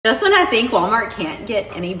Just when I think Walmart can't get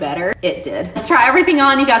any better, it did. Let's try everything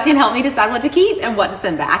on. You guys can help me decide what to keep and what to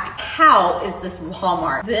send back. How is this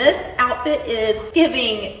Walmart? This outfit is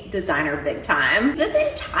giving designer big time. This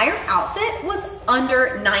entire outfit was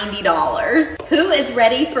under $90. Who is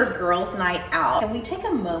ready for girls' night out? Can we take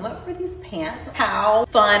a moment for these pants? How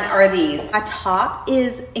fun are these? My top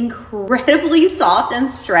is incredibly soft and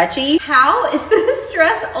stretchy. How is this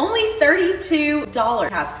dress only $32?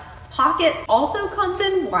 It has pockets, also comes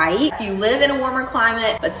in white. If you live in a warmer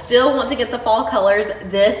climate but still want to get the fall colors,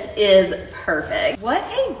 this is perfect. What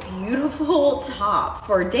a beautiful top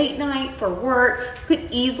for date night, for work. You could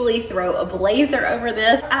easily throw a blazer over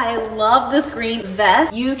this. I love this green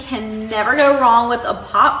vest. You can never go wrong with a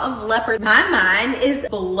pop of leopard. My mind is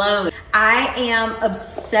blown. I am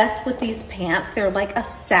obsessed with these pants. They're like a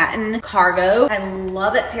satin cargo. I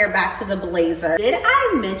love it paired back to the blazer. Did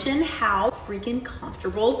I mention how freaking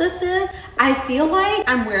comfortable this is? I feel like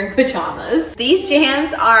I'm wearing pajamas. These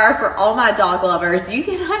jams are for all my dog lovers. You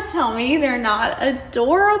cannot tell me they're not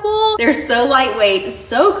adorable. They're so lightweight,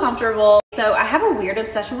 so comfortable. So I have a weird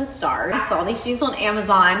obsession with stars. I saw these jeans on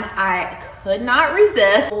Amazon. I could not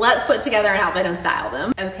resist. Let's put together an outfit and style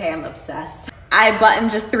them. Okay, I'm obsessed. I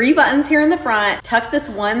buttoned just 3 buttons here in the front, tucked this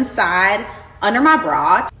one side under my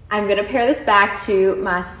bra. I'm gonna pair this back to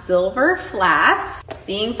my silver flats.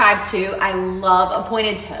 Being 5'2", I love a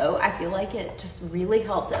pointed toe. I feel like it just really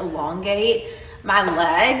helps elongate my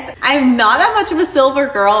legs. I'm not that much of a silver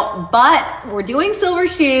girl, but we're doing silver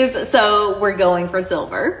shoes, so we're going for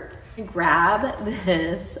silver. Grab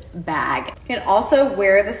this bag. You can also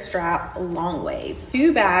wear the strap long ways.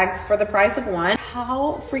 2 bags for the price of 1.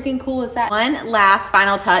 How freaking cool is that? One last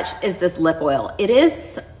final touch is this lip oil. It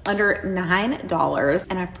is under $9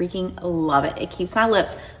 and I freaking love it. It keeps my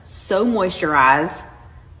lips so moisturized.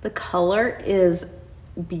 The color is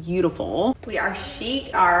beautiful. We are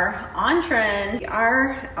chic, are on trend, we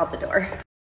are out the door.